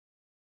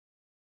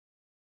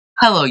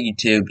Hello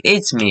YouTube,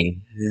 it's me,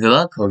 the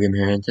Luck Hogan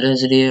here. In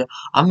today's video,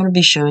 I'm going to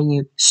be showing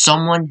you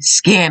someone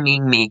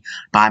scamming me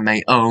by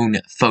my own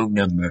phone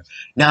number.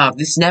 Now,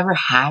 this never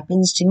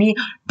happens to me,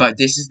 but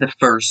this is the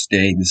first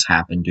day this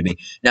happened to me.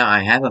 Now,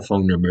 I have a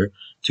phone number,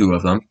 two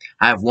of them.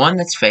 I have one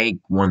that's fake,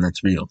 one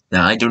that's real.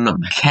 Now, I don't know,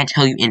 I can't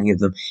tell you any of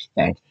them.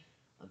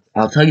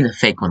 I'll tell you the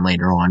fake one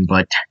later on,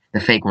 but the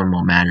fake one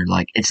won't matter.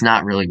 Like, it's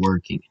not really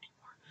working.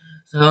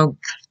 So,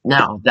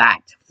 now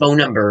that phone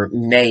number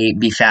may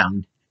be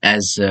found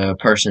as a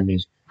person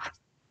who's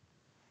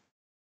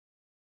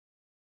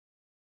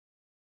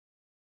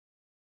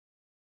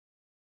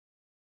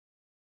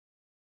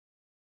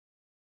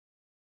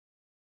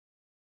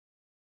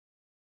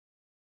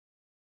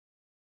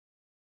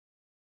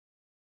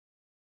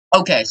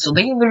okay, so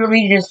they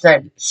literally just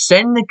said,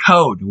 send the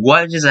code.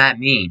 What does that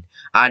mean?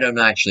 I don't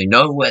actually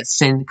know what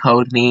send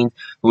code means.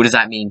 What does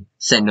that mean?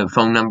 Send a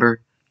phone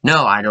number?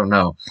 No, I don't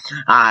know.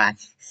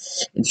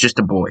 It's just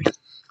a boy.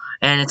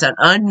 And it's an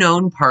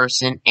unknown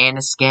person and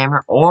a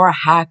scammer or a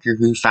hacker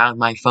who found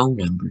my phone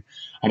number.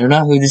 I don't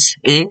know who this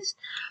is.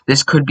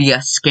 This could be a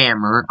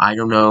scammer. I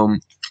don't know.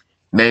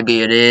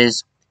 Maybe it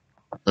is.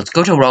 Let's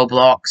go to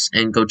Roblox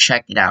and go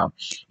check it out.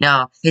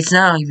 Now, it's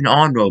not even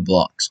on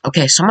Roblox.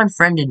 Okay, someone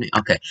friended me.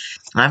 Okay,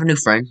 I have a new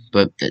friend,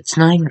 but it's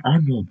not even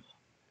on Roblox.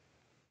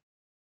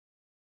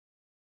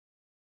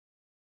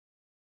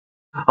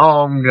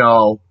 Oh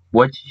no.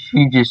 What did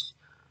she just...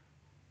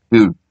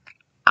 Dude,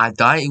 I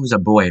thought it was a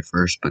boy at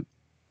first, but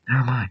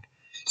never mind.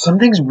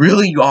 Something's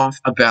really off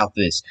about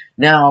this.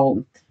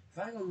 Now, if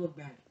I go look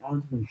back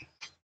on...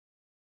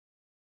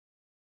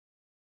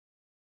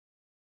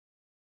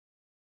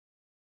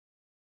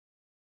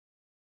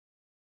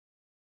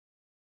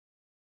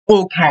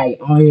 Okay,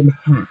 I am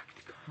hacked.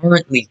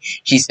 Currently,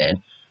 she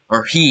said,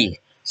 or he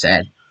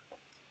said,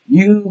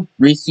 you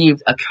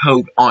received a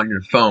code on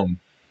your phone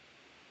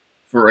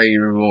for a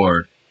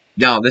reward.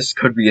 Now, this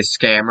could be a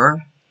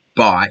scammer,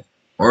 bot,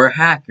 or a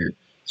hacker.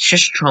 It's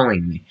just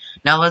trolling me.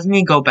 Now, let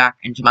me go back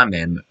into my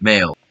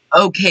mail.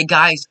 Okay,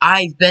 guys,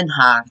 I've been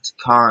hacked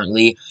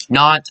currently.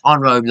 Not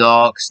on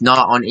Roblox,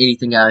 not on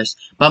anything else,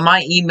 but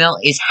my email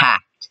is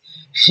hacked.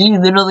 He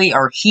literally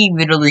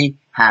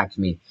hacked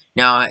me.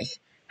 Now, I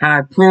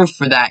have proof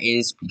for that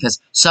is because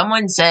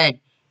someone said,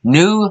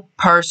 new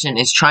person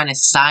is trying to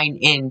sign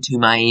in to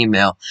my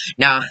email.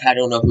 Now, I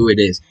don't know who it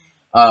is.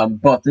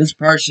 But this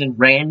person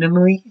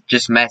randomly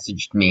just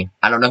messaged me.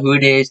 I don't know who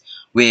it is.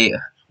 We'll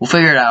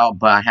figure it out,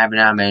 but I have an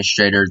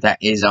administrator that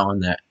is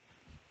on that.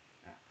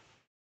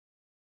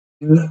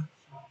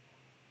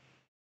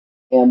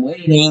 Am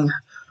waiting.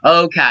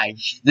 Okay,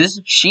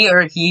 she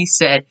or he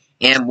said,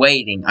 am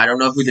waiting. I don't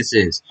know who this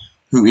is.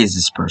 Who is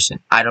this person?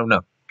 I don't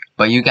know.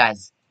 But you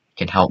guys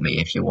can help me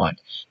if you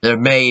want. There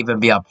may even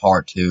be a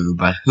part 2,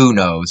 but who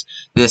knows.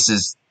 This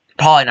is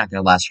probably not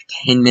going to last for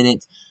 10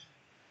 minutes.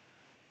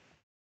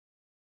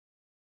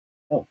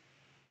 Oh,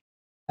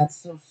 that's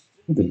so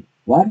stupid.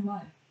 Why do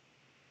I?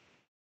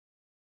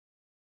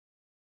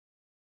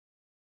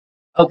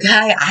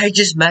 Okay, I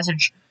just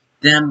messaged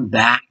them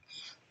back.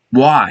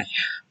 Why?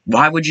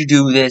 Why would you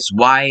do this?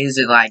 Why is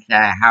it like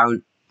that?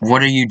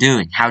 What are you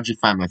doing? How'd you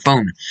find my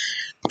phone?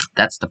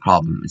 That's the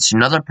problem. It's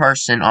another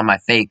person on my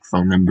fake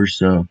phone number,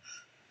 so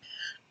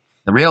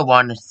the real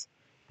one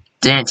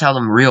didn't tell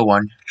them a real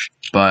one,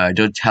 but I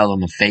did tell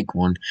them a fake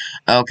one.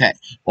 Okay,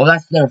 well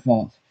that's their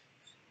fault.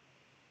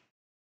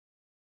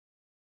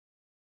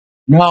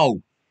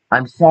 No,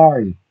 I'm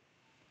sorry.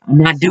 I'm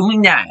not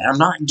doing that. I'm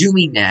not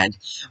doing that.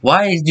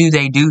 Why do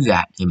they do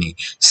that to me?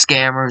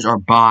 Scammers or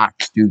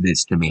bots do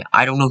this to me.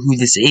 I don't know who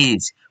this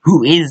is.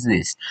 Who is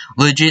this?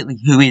 Legitly,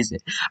 who is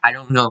it? I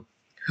don't know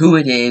who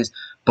it is,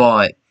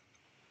 but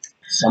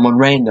someone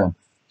random.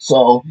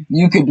 So,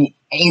 you could be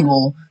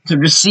able to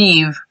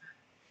receive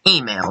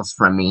emails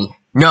from me.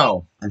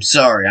 No, I'm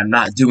sorry, I'm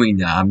not doing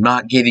that. I'm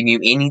not giving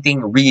you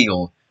anything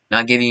real.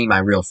 Not giving you my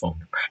real phone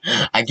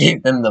number. I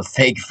gave them the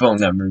fake phone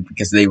number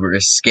because they were a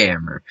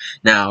scammer.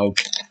 Now,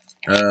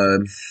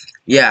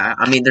 yeah,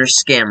 I mean, they're a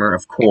scammer,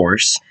 of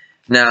course.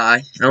 Now,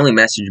 I only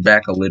messaged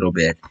back a little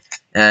bit.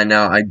 And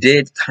now, I'm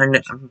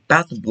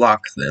about to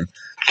block them.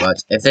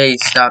 But if they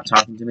stop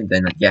talking to me,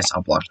 then yes,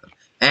 I'll block them.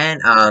 And,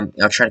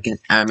 I'll try to get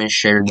an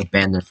administrator to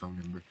ban their phone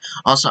number.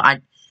 Also,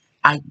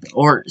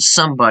 or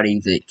somebody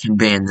that can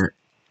ban their...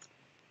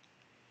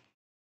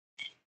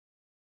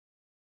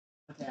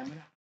 Okay,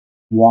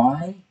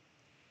 why?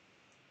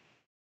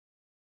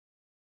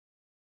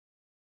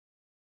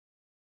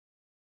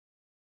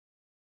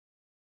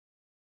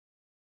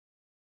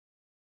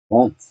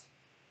 What?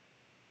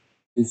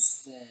 You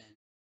said...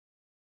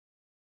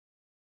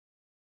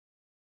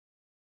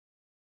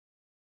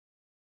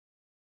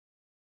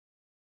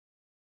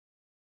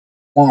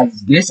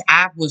 Guys, this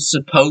app was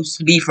supposed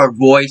to be for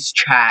voice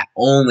chat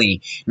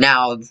only.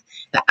 Now,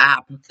 the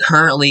app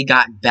currently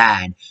got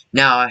bad.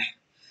 Now,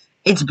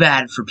 it's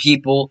bad for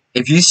people.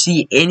 If you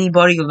see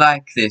anybody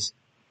like this,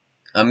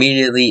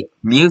 immediately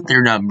mute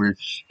their number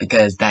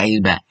because that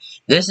is bad.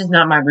 This is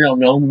not my real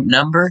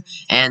number,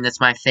 and that's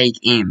my fake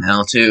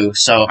email too.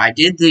 So I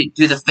did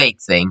do the fake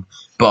thing,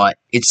 but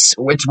it's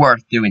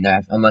worth doing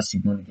that unless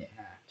you want to get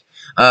hacked.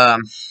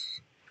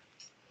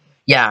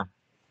 Yeah.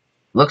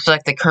 Looks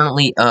like they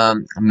currently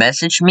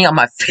messaged me on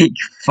my fake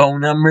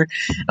phone number.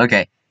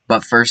 Okay,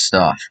 but first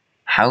off,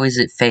 how is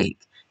it fake?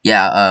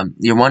 Yeah,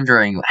 you're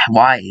wondering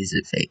why is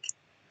it fake?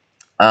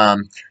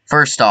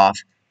 First off,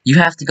 you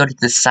have to go to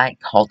the site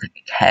called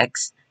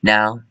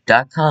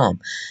hexnow.com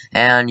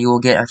and you will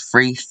get a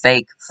free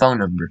fake phone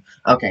number.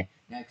 Okay,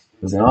 next.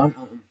 Moving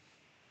on.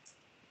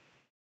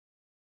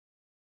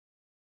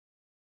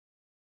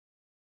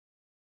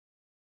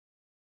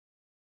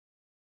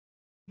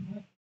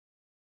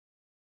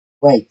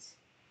 Wait,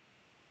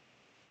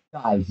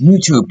 guys,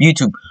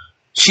 YouTube.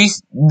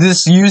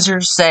 This user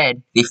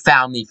said they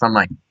found me from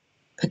my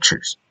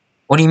pictures.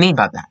 What do you mean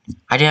by that?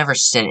 I never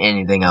sent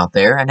anything out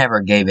there. I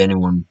never gave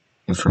anyone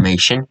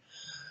information.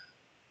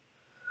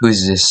 Who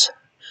is this?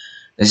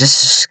 Is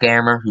this a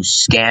scammer who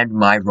scanned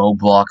my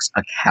Roblox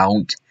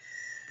account?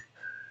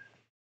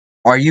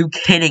 Are you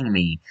kidding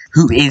me?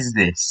 Who is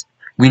this?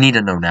 We need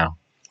to know now.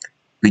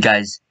 We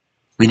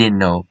need to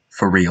know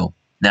for real.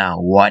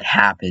 Now, what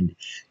happened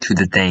to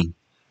the thing?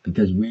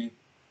 Because we...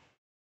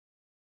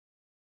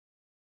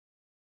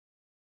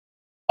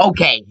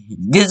 Okay,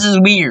 this is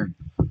weird.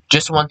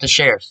 Just want to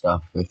share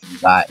stuff with you.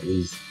 That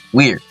is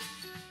weird.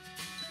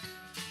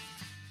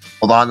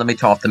 Hold on, let me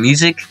turn off the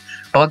music.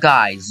 But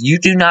guys, you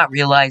do not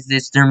realize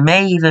this. There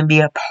may even be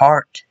a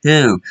part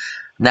 2.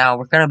 Now,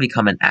 we're gonna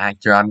become an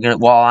actor.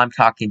 While I'm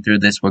talking through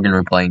this, we're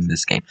gonna be playing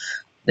this game.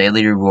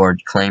 Daily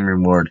reward, claim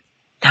reward.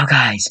 Now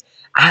guys,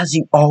 as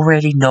you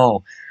already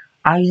know,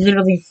 I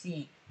literally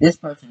see this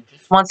person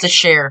just wants to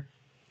share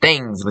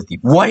things with you.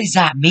 What does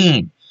that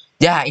mean?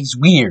 That is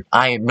weird.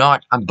 I'm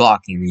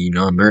blocking the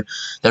number.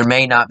 There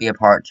may not be a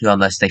part 2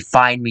 unless they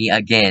find me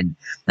again.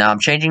 Now I'm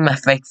changing my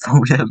fake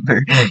phone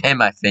number and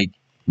my fake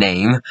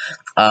name.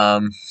 Yeah,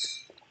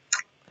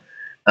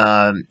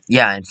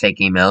 and fake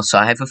email. So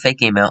I have a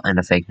fake email and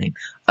a fake name.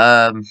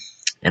 And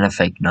a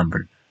fake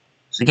number.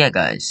 So yeah,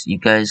 guys, you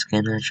guys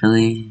can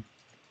actually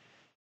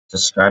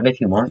subscribe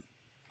if you want.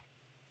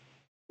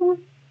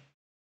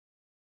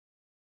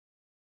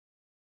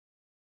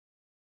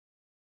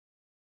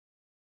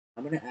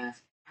 I'm gonna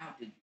ask, how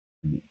did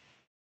you meet?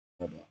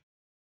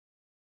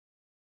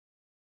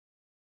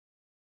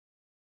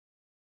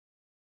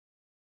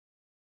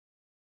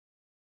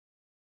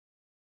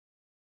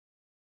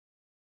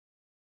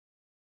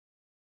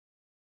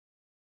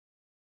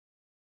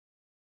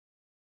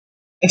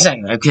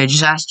 Exactly. Okay,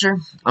 just asked her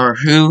or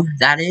who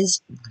that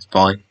is. It's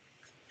probably.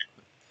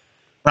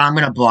 But I'm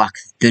gonna block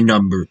the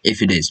number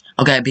if it is.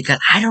 Okay, because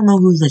I don't know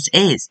who this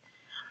is.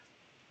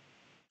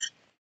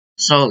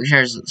 So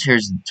here's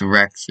the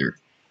director.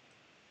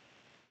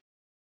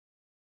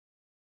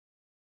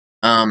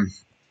 Let's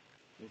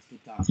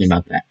keep talking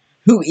about that.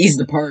 Who is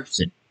the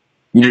person?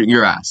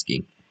 You're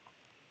asking.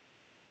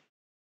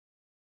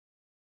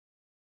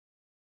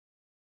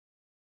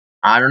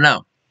 I don't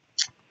know.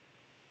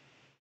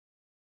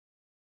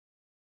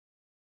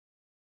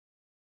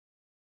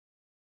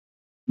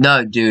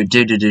 No, dude.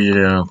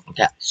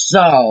 Okay,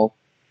 so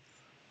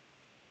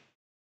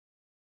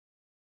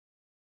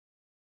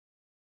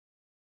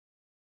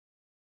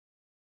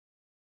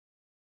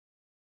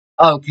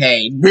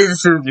okay,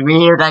 this is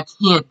weird. I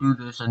can't do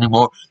this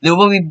anymore. There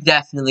will be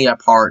definitely a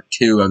part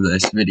 2 of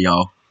this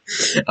video.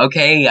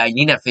 Okay, I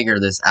need to figure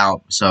this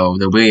out, so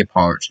there will be a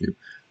part 2.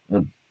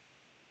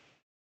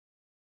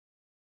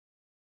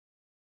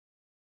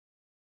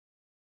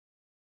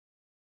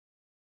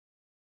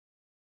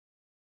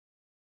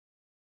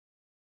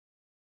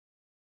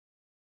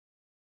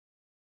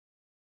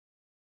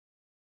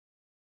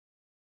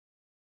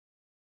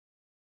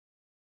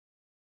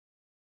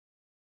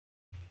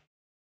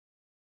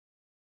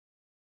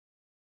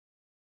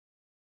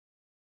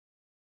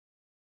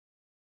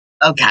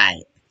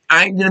 Okay,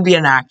 I'm gonna be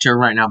an actor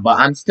right now, but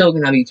I'm still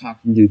gonna be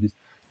talking to this.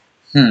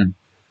 Hmm.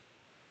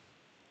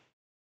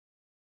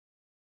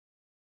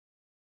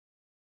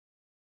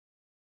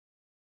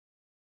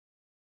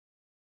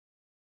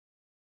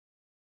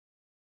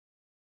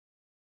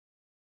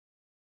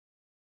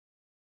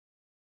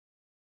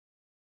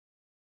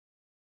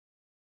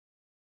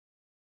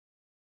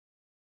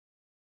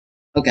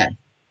 Okay.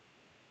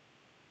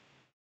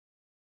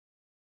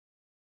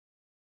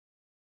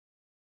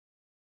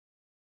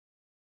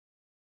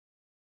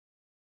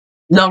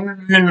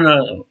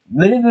 No.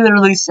 They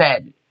literally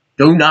said,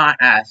 do not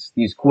ask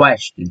these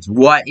questions.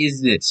 What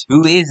is this?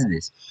 Who is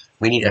this?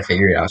 We need to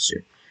figure it out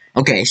soon.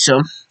 Okay,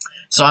 so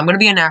I'm gonna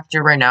be an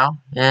actor right now,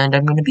 and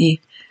I'm gonna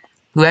be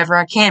whoever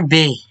I can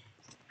be.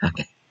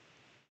 Okay.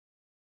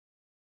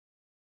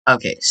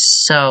 Okay,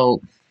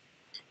 so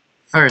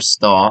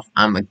first off,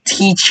 I'm a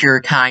teacher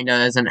kinda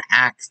as an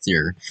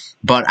actor,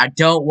 but I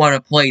don't want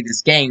to play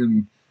this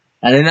game.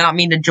 I did not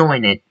mean to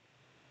join it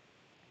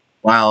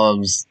while I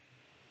was...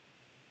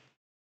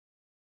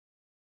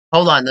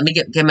 Hold on, let me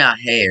get my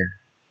hair.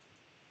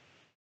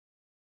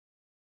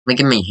 Let me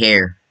get my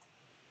hair.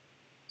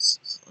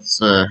 Let's